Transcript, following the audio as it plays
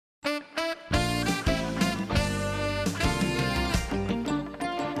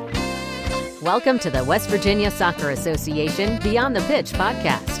Welcome to the West Virginia Soccer Association Beyond the Pitch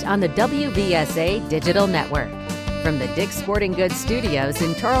podcast on the WVSA Digital Network. From the Dick's Sporting Goods Studios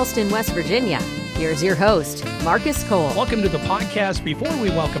in Charleston, West Virginia, here's your host, Marcus Cole. Welcome to the podcast. Before we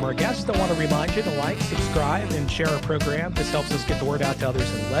welcome our guests, I want to remind you to like, subscribe, and share our program. This helps us get the word out to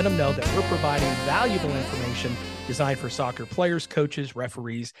others and let them know that we're providing valuable information designed for soccer players, coaches,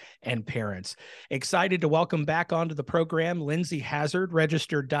 referees, and parents. Excited to welcome back onto the program Lindsay Hazard,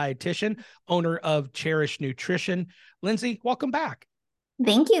 registered dietitian, owner of Cherish Nutrition. Lindsay, welcome back.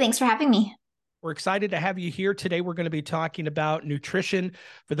 Thank you. Thanks for having me. We're excited to have you here today. We're going to be talking about nutrition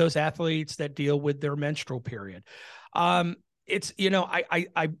for those athletes that deal with their menstrual period. It's, you know,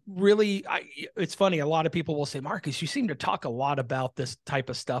 it's funny. A lot of people will say, Marcus, you seem to talk a lot about this type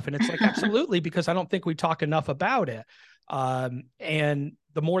of stuff. And it's like, absolutely, because I don't think we talk enough about it. And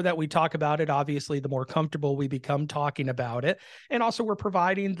the more that we talk about it, obviously, the more comfortable we become talking about it. And also we're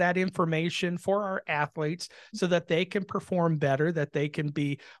providing that information for our athletes so that they can perform better, that they can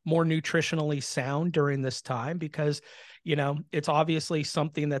be more nutritionally sound during this time, because, you know, it's obviously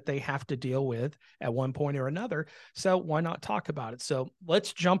something that they have to deal with at one point or another. So why not talk about it? So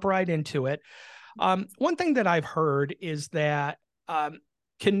let's jump right into it. One thing that I've heard is that,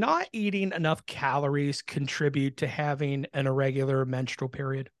 can not eating enough calories contribute to having an irregular menstrual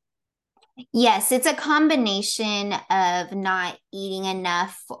period? Yes, it's a combination of not eating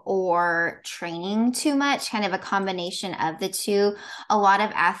enough or training too much, kind of a combination of the two. A lot of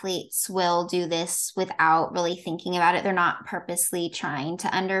athletes will do this without really thinking about it. They're not purposely trying to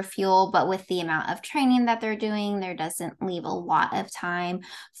underfuel, but with the amount of training that they're doing, there doesn't leave a lot of time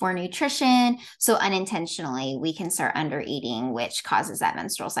for nutrition. So unintentionally, we can start under eating, which causes that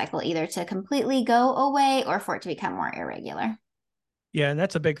menstrual cycle either to completely go away or for it to become more irregular. Yeah, and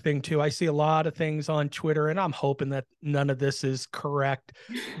that's a big thing too. I see a lot of things on Twitter, and I'm hoping that none of this is correct,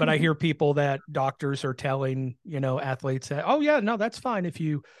 but I hear people that doctors are telling, you know, athletes that, oh yeah, no, that's fine if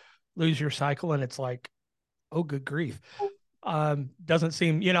you lose your cycle. And it's like, oh, good grief. Doesn't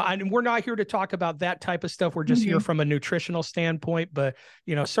seem, you know, and we're not here to talk about that type of stuff. We're just here from a nutritional standpoint, but,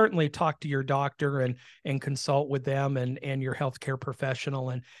 you know, certainly talk to your doctor and consult with them and your healthcare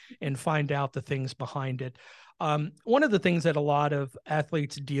professional and find out the things behind it. One of the things that a lot of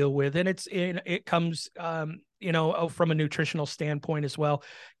athletes deal with, and it comes, you know, from a nutritional standpoint as well.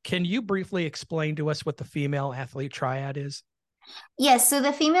 Can you briefly explain to us what the female athlete triad is? Yes, so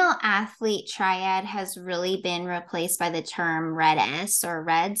the female athlete triad has really been replaced by the term RED-S or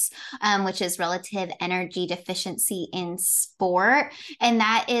REDS, which is relative energy deficiency in sport. And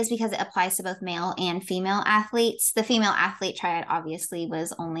that is because it applies to both male and female athletes. The female athlete triad obviously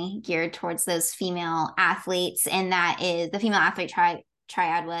was only geared towards those female athletes. And that is the female athlete triad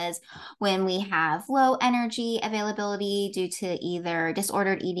was when we have low energy availability due to either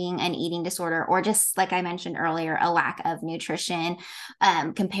disordered eating, an eating disorder, or just like I mentioned earlier, a lack of nutrition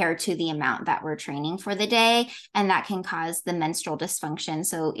compared to the amount that we're training for the day. And that can cause the menstrual dysfunction,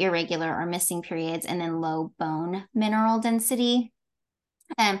 so irregular or missing periods, and then low bone mineral density.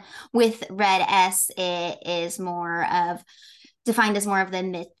 With RED-S, it is defined as more of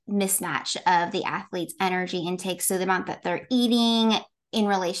the mismatch of the athlete's energy intake. So the amount that they're eating in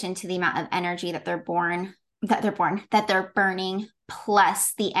relation to the amount of energy that they're burning,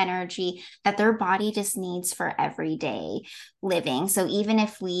 plus the energy that their body just needs for everyday living. So even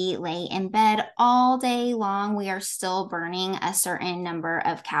if we lay in bed all day long, we are still burning a certain number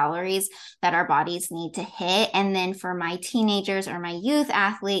of calories that our bodies need to hit. And then for my teenagers or my youth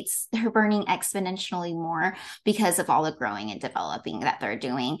athletes, they're burning exponentially more because of all the growing and developing that they're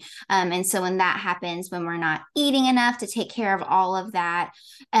doing. And so when that happens, when we're not eating enough to take care of all of that,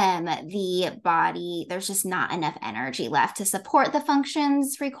 the body, there's just not enough energy left to support the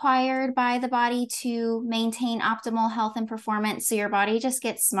functions required by the body to maintain optimal health and performance. So your body just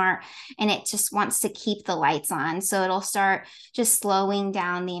gets smart and it just wants to keep the lights on. So it'll start just slowing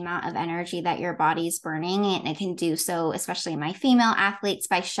down the amount of energy that your body's burning. And it can do so, especially in my female athletes,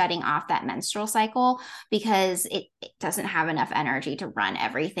 by shutting off that menstrual cycle because it doesn't have enough energy to run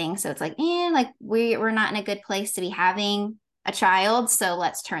everything. So it's like, we're not in a good place to be having a child. So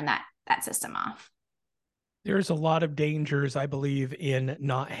let's turn that system off. There's a lot of dangers, I believe, in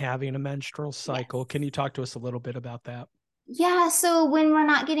not having a menstrual cycle. Yes. Can you talk to us a little bit about that? Yeah. So when we're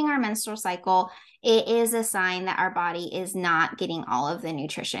not getting our menstrual cycle, it is a sign that our body is not getting all of the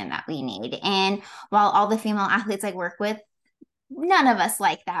nutrition that we need. And while all the female athletes I work with, none of us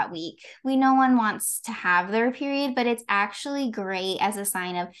like that week. No one wants to have their period, but it's actually great as a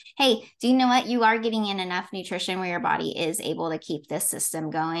sign of, hey, do you know what? You are getting in enough nutrition where your body is able to keep this system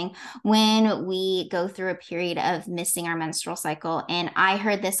going. When we go through a period of missing our menstrual cycle, and I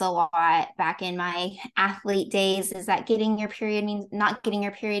heard this a lot back in my athlete days, is that not getting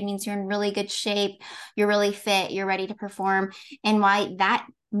your period means you're in really good shape, you're really fit, you're ready to perform. And why that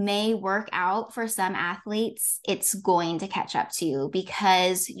may work out for some athletes, it's going to catch up to you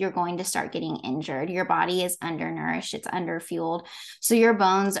because you're going to start getting injured. Your body is undernourished, it's underfueled. So your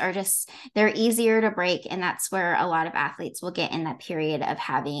bones are they're easier to break. And that's where a lot of athletes will get in that period of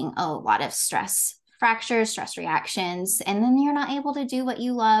having a lot of stress fractures, stress reactions, and then you're not able to do what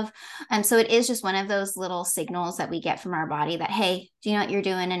you love. So it is just one of those little signals that we get from our body that, hey, do you know what? You're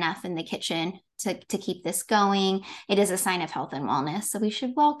doing enough in the kitchen to keep this going. It is a sign of health and wellness. So we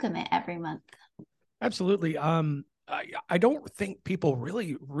should welcome it every month. Absolutely. I don't think people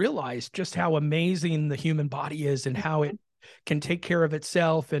really realize just how amazing the human body is and how it can take care of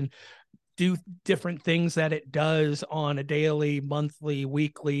itself and do different things that it does on a daily, monthly,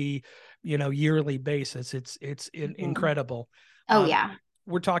 weekly, yearly basis. It's incredible. Oh, yeah.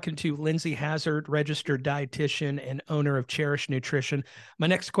 We're talking to Lindsay Hazard, registered dietitian and owner of Cherish Nutrition. My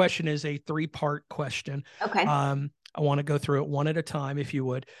next question is a 3-part question. Okay. I want to go through it one at a time, if you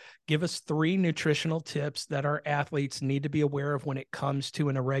would. Give us 3 nutritional tips that our athletes need to be aware of when it comes to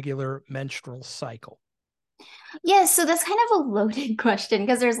an irregular menstrual cycle. Yeah, so that's kind of a loaded question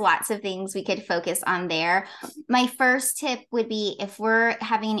because there's lots of things we could focus on there. My first tip would be if we're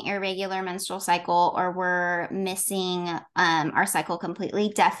having an irregular menstrual cycle or we're missing our cycle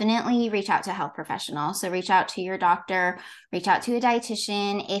completely, definitely reach out to a health professional. So reach out to your doctor, reach out to a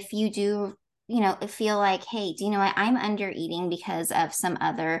dietitian. If you do feel like, hey, do you know what? I'm under eating because of some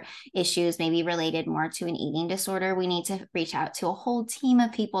other issues, maybe related more to an eating disorder. We need to reach out to a whole team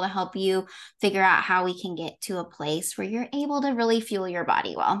of people to help you figure out how we can get to a place where you're able to really fuel your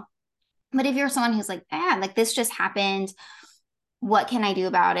body well. But if you're someone who's like, like this just happened, what can I do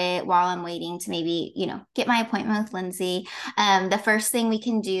about it while I'm waiting to maybe, get my appointment with Lindsay? The first thing we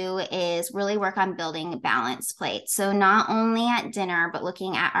can do is really work on building a balanced plate. So not only at dinner, but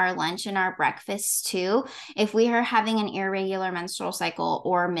looking at our lunch and our breakfast too. If we are having an irregular menstrual cycle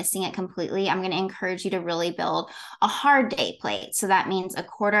or missing it completely, I'm going to encourage you to really build a hard day plate. So that means a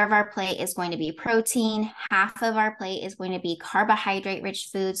quarter of our plate is going to be protein, half of our plate is going to be carbohydrate rich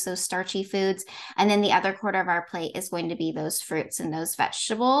foods, those starchy foods, and then the other quarter of our plate is going to be those fruits and those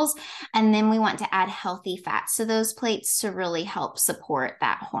vegetables. And then we want to add healthy fats to those plates to really help support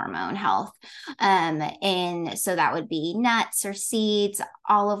that hormone health. And so that would be nuts or seeds,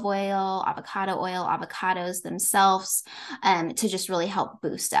 olive oil, avocados themselves, to just really help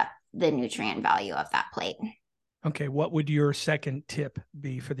boost up the nutrient value of that plate. Okay. What would your second tip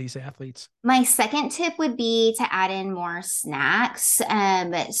be for these athletes? My second tip would be to add in more snacks.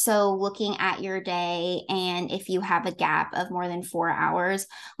 So looking at your day, and if you have a gap of more than 4 hours,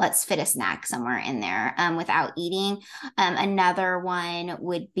 let's fit a snack somewhere in there without eating. Another one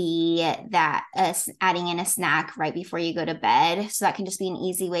would be that adding in a snack right before you go to bed. So that can just be an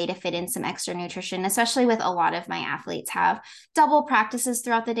easy way to fit in some extra nutrition, especially with a lot of my athletes have double practices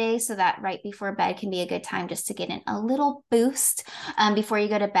throughout the day. So that right before bed can be a good time just to get in a little boost before you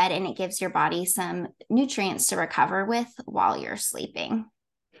go to bed, and it gives your body some nutrients to recover with while you're sleeping.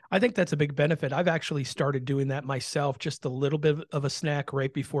 I think that's a big benefit. I've actually started doing that myself, just a little bit of a snack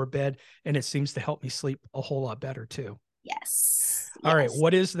right before bed, and it seems to help me sleep a whole lot better too. Yes. All right.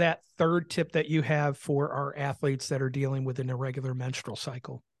 What is that third tip that you have for our athletes that are dealing with an irregular menstrual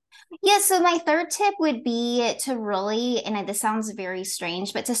cycle? Yeah, so my third tip would be to really, and this sounds very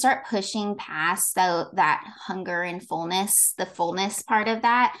strange, but to start pushing past that hunger and fullness, the fullness part of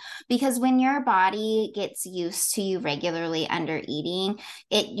that, because when your body gets used to you regularly under eating,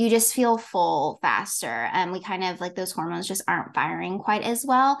 you just feel full faster. We kind of like those hormones just aren't firing quite as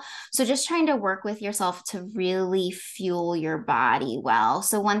well. So just trying to work with yourself to really fuel your body well.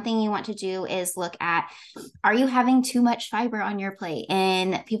 So one thing you want to do is look at, are you having too much fiber on your plate?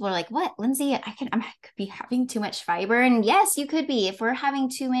 And people are like, what, Lindsay, I could be having too much fiber. And yes, you could be. If we're having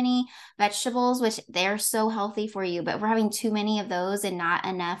too many vegetables, which they're so healthy for you, but if we're having too many of those and not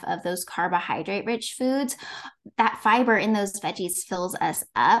enough of those carbohydrate rich foods, that fiber in those veggies fills us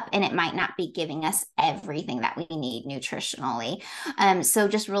up, and it might not be giving us everything that we need nutritionally. So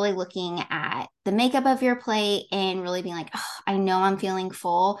just really looking at the makeup of your plate and really being like, oh, I know I'm feeling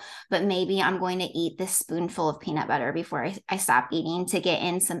full, but maybe I'm going to eat this spoonful of peanut butter before I stop eating to get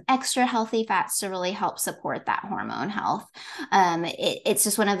in some extra healthy fats to really help support that hormone health. It's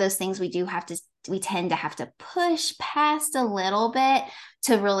just one of those things we do have to we tend to have to push past a little bit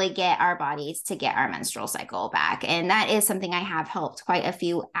to really get our bodies to get our menstrual cycle back. And that is something I have helped quite a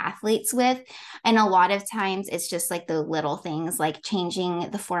few athletes with. And a lot of times it's just like the little things like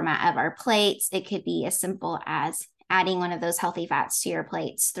changing the format of our plates. It could be as simple as adding one of those healthy fats to your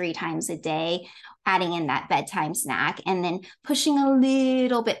plates 3 times a day, adding in that bedtime snack, and then pushing a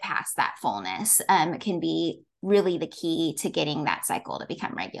little bit past that fullness can be really the key to getting that cycle to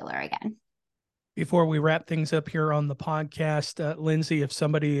become regular again. Before we wrap things up here on the podcast, Lindsay, if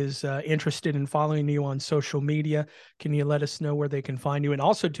somebody is interested in following you on social media, can you let us know where they can find you? And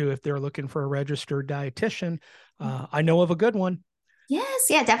also, too, if they're looking for a registered dietitian, I know of a good one. Yes,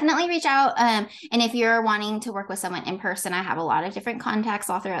 yeah, definitely reach out. And if you're wanting to work with someone in person, I have a lot of different contacts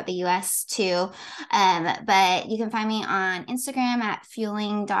all throughout the US too. But you can find me on Instagram at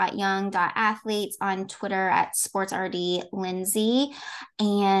fueling.young.athletes, on Twitter at sportsrdlindsay,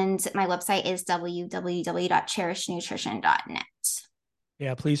 and my website is www.cherishnutrition.net.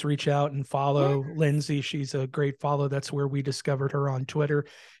 Yeah, please reach out and follow Lindsay. She's a great follow. That's where we discovered her on Twitter.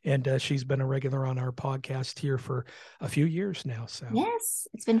 And she's been a regular on our podcast here for a few years now. So yes,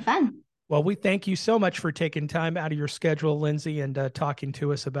 it's been fun. Well, we thank you so much for taking time out of your schedule, Lindsay, and talking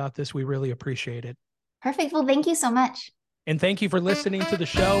to us about this. We really appreciate it. Perfect. Well, thank you so much. And thank you for listening to the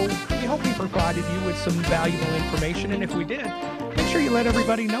show. We hope we provided you with some valuable information. And if we did, make sure you let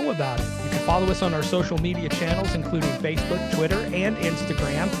everybody know about it. You can follow us on our social media channels, including Facebook, Twitter, and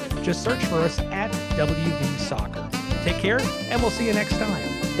Instagram. Just search for us at WV Soccer. Take care, and we'll see you next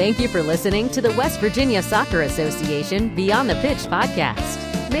time. Thank you for listening to the West Virginia Soccer Association Beyond the Pitch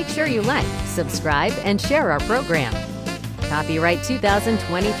podcast. Make sure you like, subscribe, and share our program. Copyright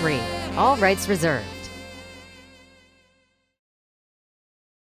 2023. All rights reserved.